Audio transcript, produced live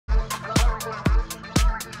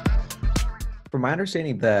From my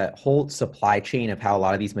understanding, the whole supply chain of how a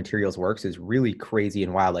lot of these materials works is really crazy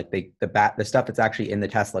and wild. Like the stuff that's actually in the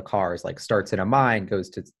Tesla cars, like starts in a mine, goes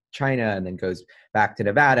to China, and then goes back to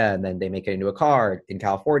Nevada, and then they make it into a car in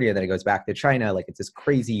California, and then it goes back to China. Like it's this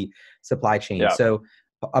crazy supply chain. Yeah. So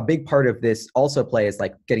a big part of this also play is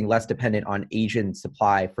like getting less dependent on Asian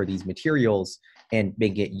supply for these materials and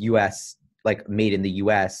making it US, like made in the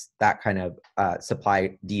US, that kind of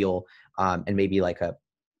supply deal, and maybe like a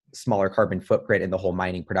smaller carbon footprint in the whole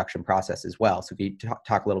mining production process as well. So if you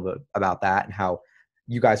talk a little bit about that and how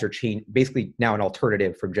you guys are basically now an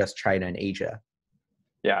alternative from just China and Asia.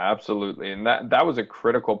 Yeah, absolutely. And that was a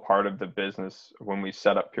critical part of the business when we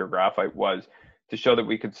set up Pure Graphite, was to show that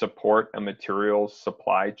we could support a materials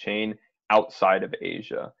supply chain outside of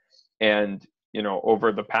Asia. And,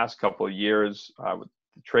 over the past couple of years, with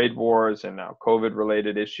the trade wars and now COVID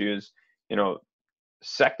related issues, you know,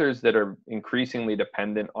 sectors that are increasingly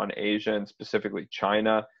dependent on Asia and specifically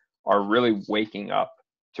China are really waking up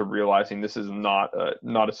to realizing this is not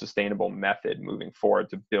a sustainable method moving forward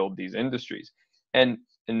to build these industries. And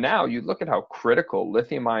now you look at how critical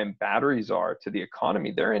lithium-ion batteries are to the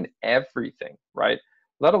economy. They're in everything, right?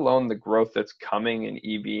 Let alone the growth that's coming in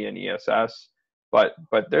EV and ESS, but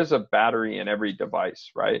there's a battery in every device,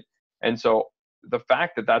 right? And so the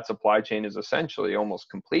fact that that supply chain is essentially almost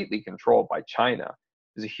completely controlled by China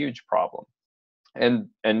is a huge problem. And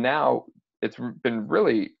now it's been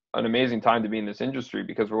really an amazing time to be in this industry,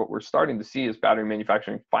 because what we're starting to see is battery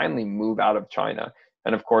manufacturing finally move out of China.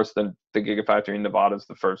 And of course, the Gigafactory in Nevada is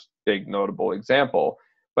the first big notable example.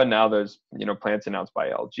 But now there's plants announced by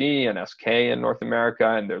LG and SK in North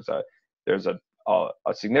America, and there's a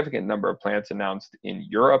significant number of plants announced in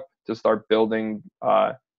Europe to start building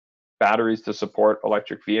batteries to support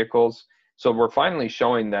electric vehicles. So we're finally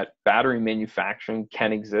showing that battery manufacturing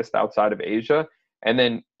can exist outside of Asia. And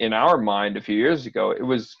then in our mind, a few years ago, it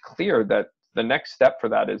was clear that the next step for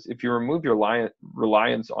that is, if you remove your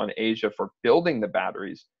reliance on Asia for building the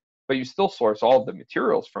batteries, but you still source all of the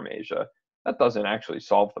materials from Asia, that doesn't actually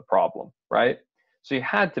solve the problem, right? So you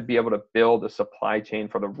had to be able to build a supply chain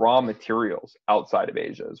for the raw materials outside of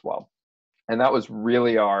Asia as well. And that was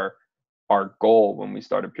really our goal when we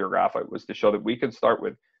started Pure Graphite, was to show that we could start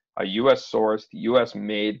with a US sourced, US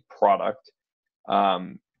made product,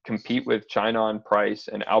 compete with China on price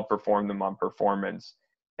and outperform them on performance,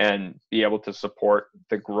 and be able to support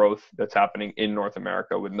the growth that's happening in North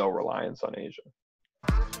America with no reliance on Asia.